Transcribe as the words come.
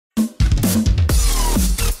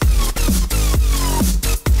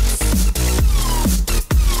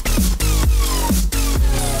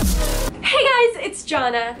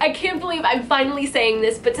Jona. I can't believe I'm finally saying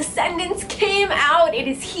this, but Descendants came out. It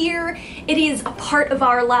is here. It is a part of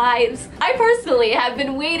our lives. I personally have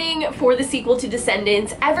been waiting for the sequel to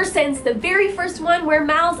Descendants ever since the very first one where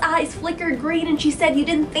Mal's eyes flickered green and she said, "You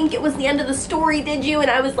didn't think it was the end of the story, did you?" And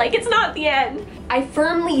I was like, it's not the end. I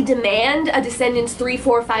firmly demand a Descendants 3,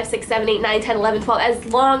 4, 5, 6, 7, 8, 9, 10, 11, 12, as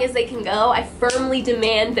long as they can go. I firmly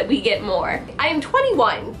demand that we get more. I am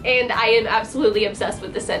 21 and I am absolutely obsessed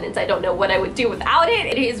with Descendants. I don't know what I would do without it.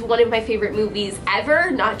 It is one of my favorite movies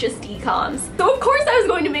ever, not just DComs. So of course I was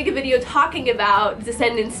going to make a video talking about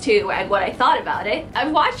Descendants 2 and what I thought about it.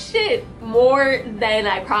 I've watched it more than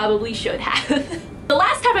I probably should have. The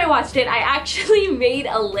last time I watched it, I actually made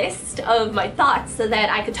a list of my thoughts so that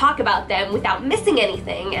I could talk about them without missing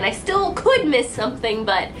anything, and I still could miss something,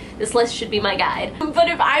 but this list should be my guide. But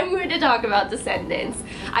if I'm going to talk about Descendants,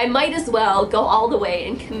 I might as well go all the way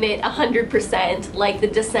and commit 100% like the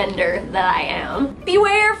Descender that I am.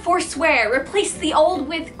 Beware, forswear, replace the old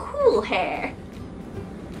with cool hair.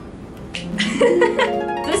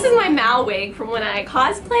 This is my Mal wig from when I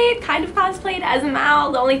kind of cosplayed as a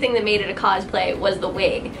Mal. The only thing that made it a cosplay was the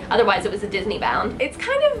wig. Otherwise it was a Disney bound. It's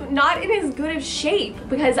kind of not in as good of shape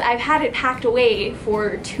because I've had it packed away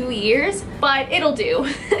for 2 years, but it'll do.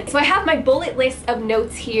 So I have my bullet list of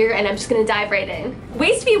notes here and I'm just gonna dive right in.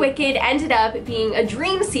 Ways to Be Wicked ended up being a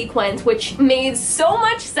dream sequence, which made so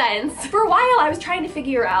much sense. For a while I was trying to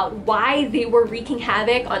figure out why they were wreaking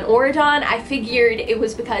havoc on Auradon. I figured it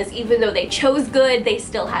was because even though they chose good, they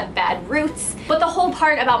still have bad roots. But the whole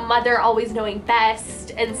part about Mother always knowing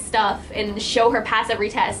best and stuff and show her pass every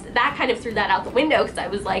test, that kind of threw that out the window because I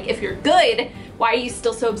was like, if you're good, why are you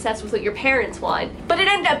still so obsessed with what your parents want? But it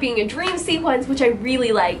ended up being a dream sequence, which I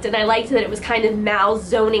really liked, and I liked that it was kind of Mal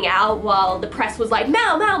zoning out while the press was like,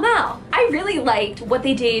 Mal, Mal, Mal. I really liked what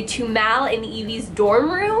they did to Mal and Evie's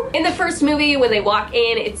dorm room. In the first movie, when they walk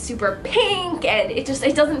in, it's super pink, and it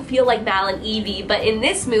doesn't feel like Mal and Evie, but in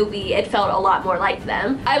this movie, it felt a lot more like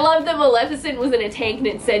them. I love that Maleficent was in a tank and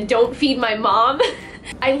it said, "Don't feed my mom."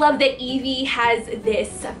 I love that Evie has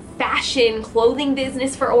this fashion clothing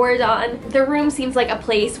business for Auradon. Their room seems like a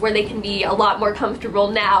place where they can be a lot more comfortable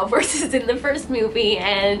now versus in the first movie,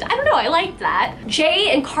 and I don't know, I liked that.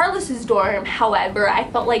 Jay and Carlos's dorm, however, I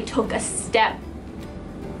felt like took a step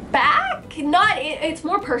back. It's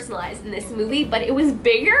more personalized in this movie, but it was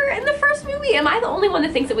bigger in the first movie. Am I the only one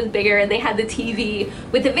that thinks it was bigger and they had the TV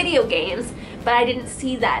with the video games? But I didn't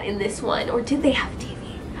see that in this one, or did they have TV?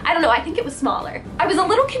 I don't know, I think it was smaller. I was a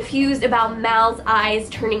little confused about Mal's eyes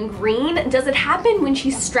turning green. Does it happen when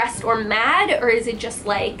she's stressed or mad, or is it just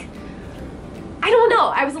like, I don't know.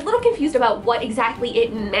 I was a little confused about what exactly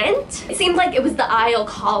it meant. It seemed like it was the Isle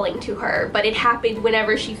calling to her, but it happened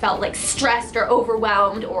whenever she felt like stressed or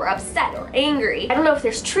overwhelmed or upset or angry. I don't know if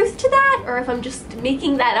there's truth to that or if I'm just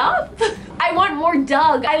making that up. I want more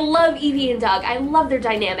Doug. I love Evie and Doug. I love their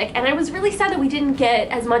dynamic, and I was really sad that we didn't get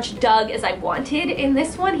as much Doug as I wanted in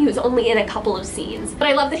this one. He was only in a couple of scenes. But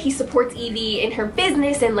I love that he supports Evie in her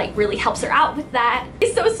business and like really helps her out with that.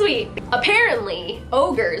 He's so sweet. Apparently,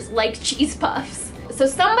 ogres like cheese puffs. So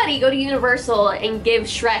somebody go to Universal and give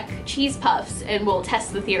Shrek cheese puffs and we'll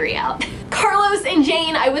test the theory out. Carlos and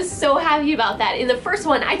Jane, I was so happy about that. In the first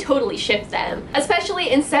one, I totally shipped them. Especially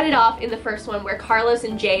and set it off in the first one where Carlos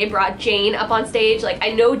and Jay brought Jane up on stage. Like,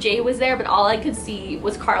 I know Jay was there, but all I could see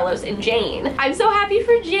was Carlos and Jane. I'm so happy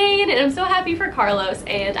for Jane and I'm so happy for Carlos,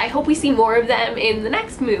 and I hope we see more of them in the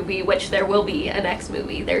next movie, which there will be a next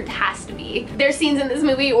movie. There has to be. Their scenes in this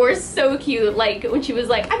movie were so cute. Like when she was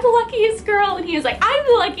like, "I'm the luckiest girl," and he was like, "I'm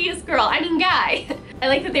the luckiest girl, I mean guy." I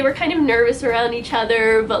like that they were kind of nervous around each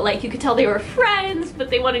other, but like you could tell they were friends, but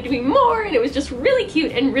they wanted to be more, and it was just really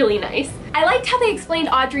cute and really nice. I liked how they explained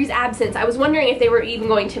Audrey's absence. I was wondering if they were even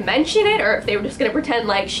going to mention it or if they were just gonna pretend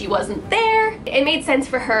like she wasn't there. It made sense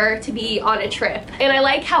for her to be on a trip, and I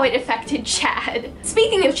like how it affected Chad.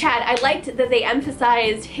 Speaking of Chad, I liked that they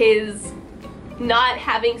emphasized his not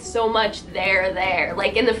having so much there.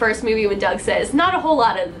 Like in the first movie when Doug says, not a whole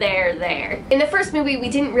lot of there. In the first movie, we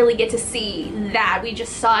didn't really get to see that. We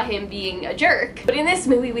just saw him being a jerk. But in this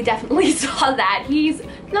movie, we definitely saw that. He's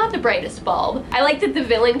not the brightest bulb. I like that the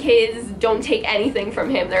villain kids don't take anything from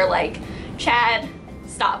him. They're like, Chad,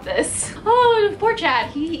 stop this. Oh, poor Chad,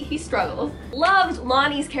 he struggles. Loved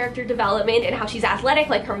Lonnie's character development and how she's athletic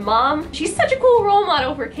like her mom. She's such a cool role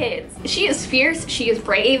model for kids. She is fierce, she is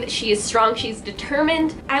brave, she is strong, she's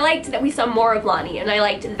determined. I liked that we saw more of Lonnie, and I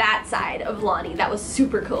liked that side of Lonnie. That was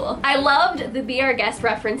super cool. I loved the Be Our Guest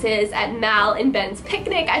references at Mal and Ben's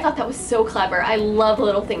picnic. I thought that was so clever. I love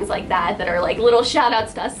little things like that that are like little shout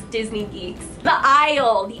outs to us Disney geeks. The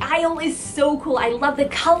aisle is so cool. I love the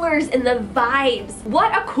colors and the vibes.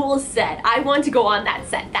 What a cool set. I want to go on that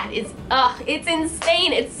set. That is, it's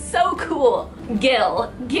insane. It's so cool.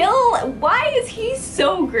 Gil, why is he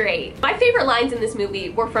so great? My favorite lines in this movie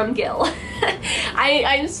were from Gil.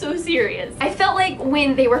 I'm so serious. I felt like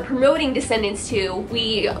when they were promoting Descendants 2,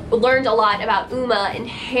 we learned a lot about Uma and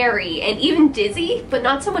Harry and even Dizzy, but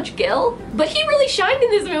not so much Gil. But he really shined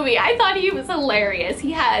in this movie. I thought he was hilarious.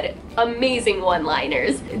 He had amazing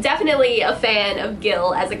one-liners. Definitely a fan of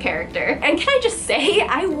Gil as a character. And can I just say,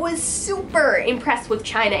 I was super impressed with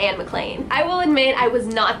China and McClane. I will admit I was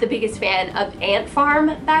not the biggest fan of Ant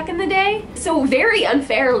Farm back in the day. So very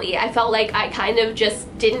unfairly, I felt like I kind of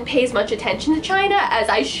just didn't pay as much attention to China as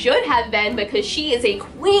I should have been because she is a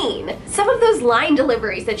queen. Some of those line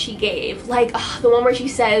deliveries that she gave, like the one where she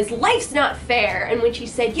says, "Life's not fair," and when she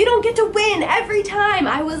said, "You don't get to win every time,"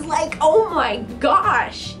 I was like, oh my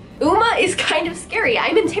gosh. Uma is kind of scary.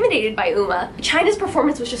 I'm intimidated by Uma. China's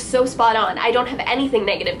performance was just so spot on. I don't have anything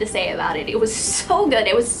negative to say about it. It was so good.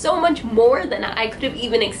 It was so much more than I could have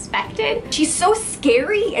even expected. She's so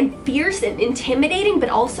scary and fierce and intimidating, but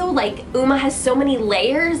also like Uma has so many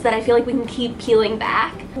layers that I feel like we can keep peeling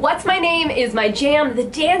back. What's My Name is my jam. The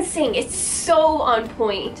dancing is so on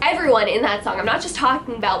point. Everyone in that song, I'm not just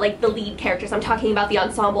talking about like the lead characters, I'm talking about the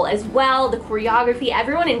ensemble as well, the choreography,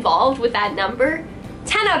 everyone involved with that number.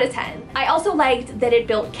 10 out of 10. I also liked that it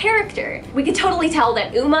built character. We could totally tell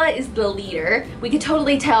that Uma is the leader. We could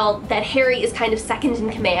totally tell that Harry is kind of second in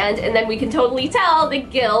command, and then we can totally tell that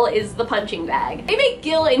Gil is the punching bag. They make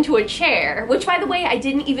Gil into a chair, which by the way, I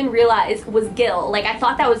didn't even realize was Gil. Like I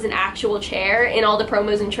thought that was an actual chair in all the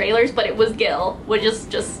promos and trailers, but it was Gil, which is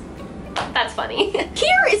just that's funny.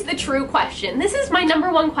 Here is the true question. This is my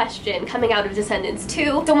 #1 question coming out of Descendants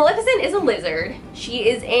 2. So Maleficent is a lizard. She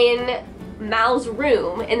is in Mal's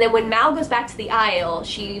room, and then when Mal goes back to the aisle,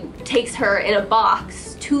 she takes her in a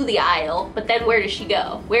box to the aisle, but then where does she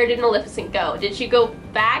go? Where did Maleficent go? Did she go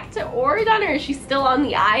back to Oridon, or is she still on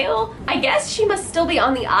the aisle? I guess she must still be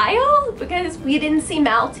on the aisle because we didn't see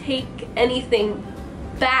Mal take anything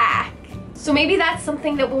back. So maybe that's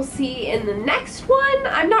something that we'll see in the next one?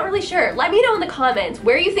 I'm not really sure. Let me know in the comments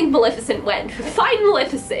where you think Maleficent went. Find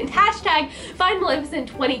Maleficent. Hashtag find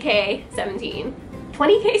Maleficent 20K17.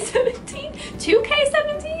 20K17?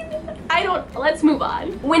 2K17? I don't, let's move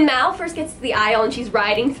on. When Mal first gets to the aisle and she's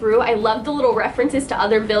riding through, I love the little references to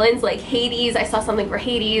other villains like Hades. I saw something for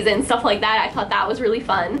Hades and stuff like that. I thought that was really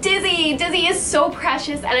fun. Dizzy is so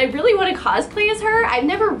precious and I really want to cosplay as her. I've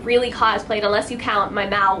never really cosplayed unless you count my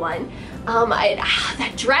Mal one.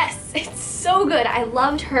 That dress, it's so good. I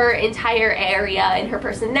loved her entire area and her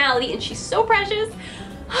personality and she's so precious.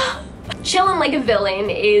 Chillin' Like a Villain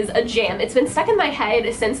is a jam. It's been stuck in my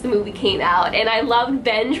head since the movie came out, and I loved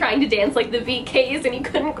Ben trying to dance like the VKs and he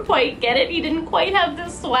couldn't quite get it. He didn't quite have the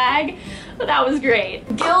swag, but that was great.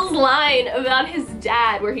 Gil's line about his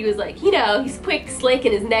dad where he was like, you know, he's quick, slick,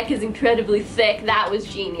 and his neck is incredibly thick. That was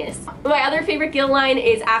genius. My other favorite Gil line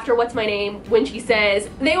is after What's My Name when she says,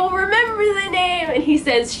 "They will remember the name," and he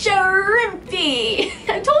says, "Shrimpy."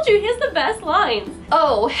 I told you, he has the best lines.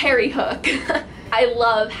 Oh, Harry Hook. I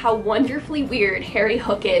love how wonderfully weird Harry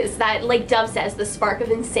Hook is. That, like Dove says, the spark of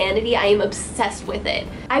insanity, I am obsessed with it.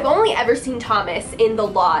 I've only ever seen Thomas in The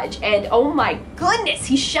Lodge, and oh my goodness,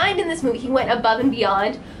 he shined in this movie. He went above and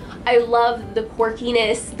beyond. I love the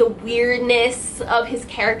quirkiness, the weirdness of his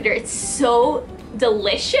character. It's so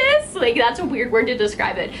delicious. Like, that's a weird word to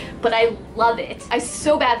describe it, but I love it. I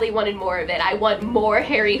so badly wanted more of it. I want more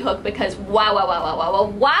Harry Hook because wow, wow, wow, wow, wow, wow,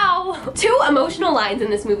 wow. 2 emotional lines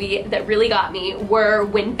in this movie that really got me were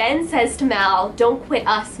when Ben says to Mal, "Don't quit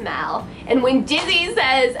us, Mal," and when Dizzy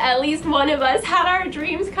says, "At least one of us had our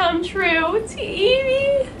dreams come true," to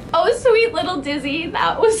Evie. Oh, sweet little Dizzy.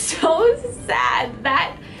 That was so sad.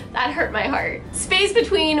 That hurt my heart. Space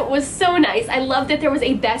Between was so nice. I love that there was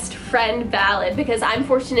a best friend ballad because I'm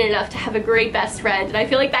fortunate enough to have a great best friend and I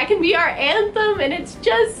feel like that can be our anthem and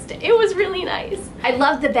it was really nice. I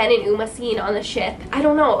love the Ben and Uma scene on the ship. I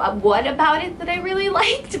don't know what about it that I really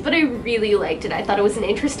liked, but I really liked it. I thought it was an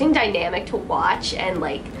interesting dynamic to watch and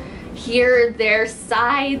like hear their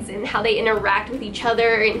sides and how they interact with each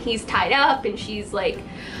other, and he's tied up and she's like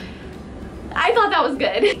I thought that was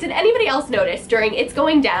good. Did anybody else notice during It's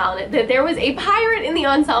Going Down that there was a pirate in the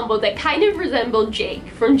ensemble that kind of resembled Jake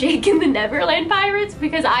from Jake and the Neverland Pirates?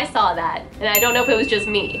 Because I saw that, and I don't know if it was just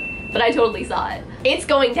me, but I totally saw it. It's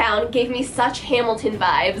Going Down gave me such Hamilton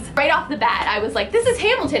vibes. Right off the bat, I was like, this is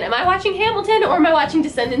Hamilton. Am I watching Hamilton or am I watching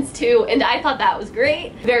Descendants 2? And I thought that was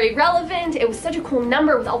great. Very relevant. It was such a cool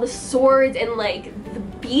number with all the swords and like the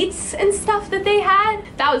beats and stuff that they had.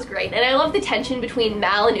 That was great. And I love the tension between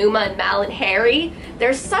Mal and Uma and Mal and Harry.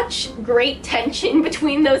 There's such great tension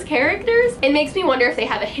between those characters. It makes me wonder if they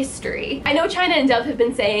have a history. I know China and Dove have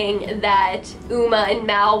been saying that Uma and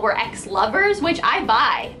Mal were ex-lovers, which I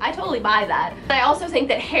buy. I totally buy that. But I also think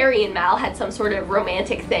that Harry and Mal had some sort of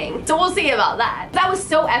romantic thing. So we'll see about that. That was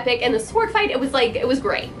so epic, and the sword fight, it was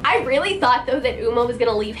great. I really thought though that Uma was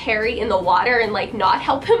gonna leave Harry in the water and like not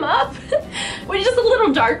help him up, which is just a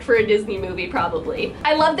little dark for a Disney movie probably.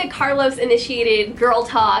 I love that Carlos initiated girl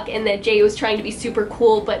talk and that Jay was trying to be super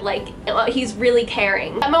cool, but like he's really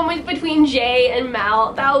caring. That moment between Jay and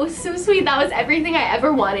Mal, that was so sweet. That was everything I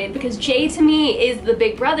ever wanted, because Jay to me is the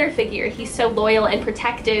big brother figure. He's so loyal and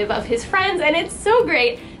protective of his friends, and it's so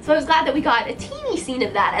great. So I was glad that we got a teeny scene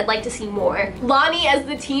of that. I'd like to see more. Lonnie as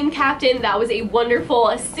the team captain, that was a wonderful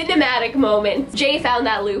cinematic moment. Jay found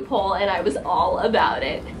that loophole and I was all about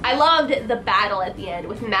it. I loved the battle at the end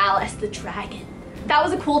with Mal as the dragon. That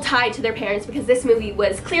was a cool tie to their parents, because this movie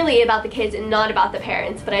was clearly about the kids and not about the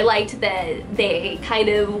parents, but I liked that they kind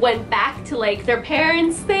of went back to like their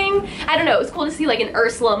parents thing. I don't know, it was cool to see like an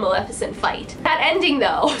Ursula Maleficent fight. That ending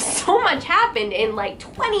though, so much happened in like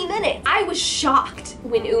 20 minutes. I was shocked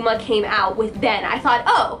when Uma came out with Ben. I thought,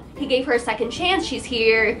 oh, he gave her a second chance, she's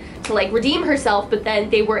here to like redeem herself, but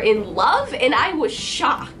then they were in love, and I was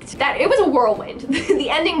shocked. That it was a whirlwind. The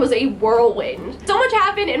ending was a whirlwind. So much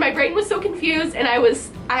happened and my brain was so confused, and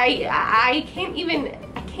I can't even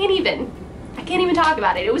talk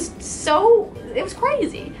about it. It was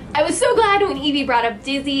crazy. I was so glad when Evie brought up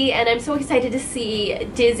Dizzy, and I'm so excited to see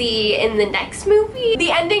Dizzy in the next movie.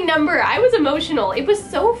 The ending number, I was emotional. It was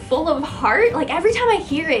so full of heart. Like every time I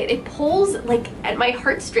hear it, it pulls like at my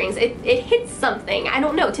heartstrings. It hits something. I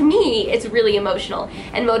don't know. To me, it's really emotional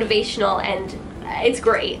and motivational, and it's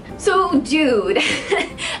great. So dude,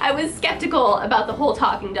 I was skeptical about the whole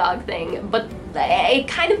talking dog thing, but it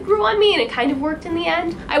kind of grew on me and it kind of worked in the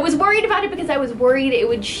end. I was worried about it because I was worried it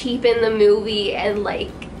would cheapen the movie and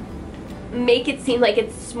like make it seem like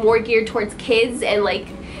it's more geared towards kids and like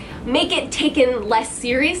make it taken less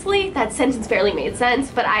seriously. That sentence barely made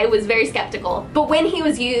sense, but I was very skeptical. But when he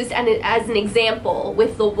was used as an example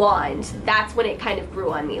with the wand, that's when it kind of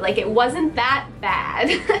grew on me. Like it wasn't that bad.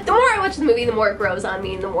 The more I watch the movie, the more it grows on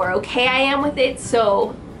me and the more okay I am with it.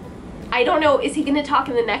 So I don't know, is he gonna talk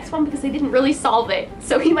in the next one? Because they didn't really solve it.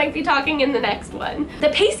 So he might be talking in the next one. The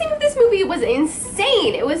pacing of this movie was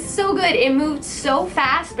insane. It was so good. It moved so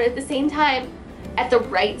fast, but at the same time, at the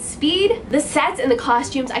right speed. The sets and the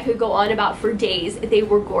costumes I could go on about for days. They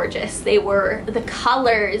were gorgeous. They were, the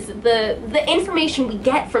colors, the information we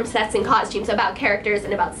get from sets and costumes about characters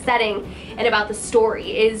and about setting and about the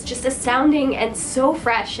story is just astounding and so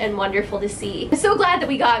fresh and wonderful to see. I'm so glad that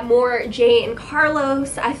we got more Jay and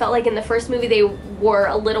Carlos. I felt like in the first movie they were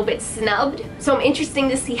a little bit snubbed. So I'm interested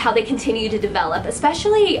to see how they continue to develop,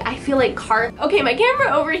 especially I feel like okay, my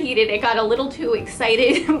camera overheated. It got a little too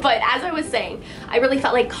excited, but as I was saying, I really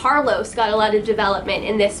felt like Carlos got a lot of development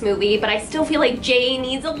in this movie, but I still feel like Jay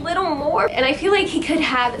needs a little more, and I feel like he could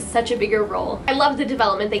have such a bigger role. I love the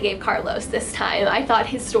development they gave Carlos this time. I thought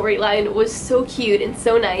his storyline was so cute and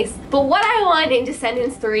so nice. But what I want in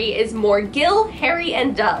Descendants 3 is more Gil, Harry,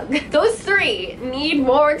 and Doug. Those three need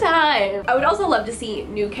more time. I would also love to see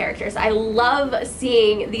new characters. I love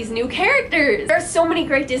seeing these new characters. There are so many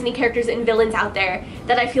great Disney characters and villains out there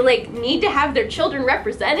that I feel like need to have their children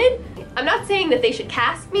represented. I'm not saying that they should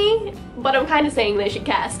cast me, but I'm kind of saying they should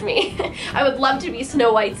cast me. I would love to be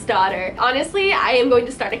Snow White's daughter. Honestly, I am going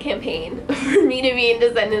to start a campaign for me to be in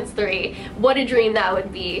Descendants 3. What a dream that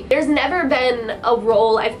would be. There's never been a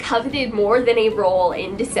role I've coveted more than a role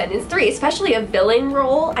in Descendants 3, especially a villain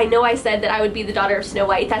role. I know I said that I would be the daughter of Snow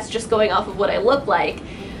White. That's just going off of what I look like.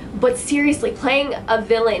 But seriously, playing a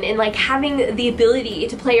villain and like having the ability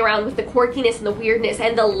to play around with the quirkiness and the weirdness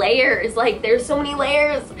and the layers, like there's so many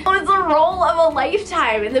layers. Oh, it's a role of a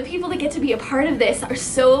lifetime, and the people that get to be a part of this are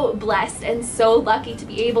so blessed and so lucky to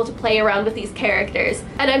be able to play around with these characters.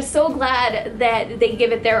 And I'm so glad that they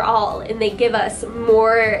give it their all and they give us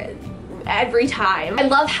more every time. I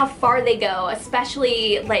love how far they go,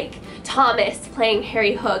 especially like Thomas playing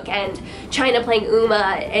Harry Hook and China playing Uma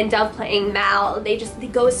and Dove playing Mal. They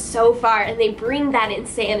go so far and they bring that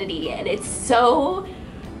insanity, and it's so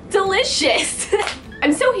delicious.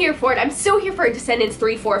 I'm so here for it. I'm so here for Descendants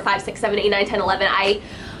 3, 4, 5, 6, 7, 8, 9, 10, 11. I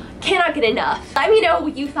cannot get enough. Let me know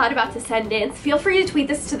what you thought about Descendants. Feel free to tweet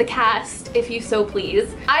this to the cast if you so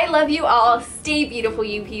please. I love you all. Stay beautiful,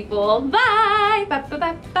 you people. Bye. Bye, bye,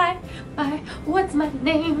 bye, bye, bye. What's my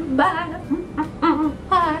name? Bye.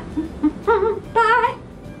 Bye. Bye.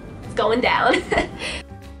 It's going down.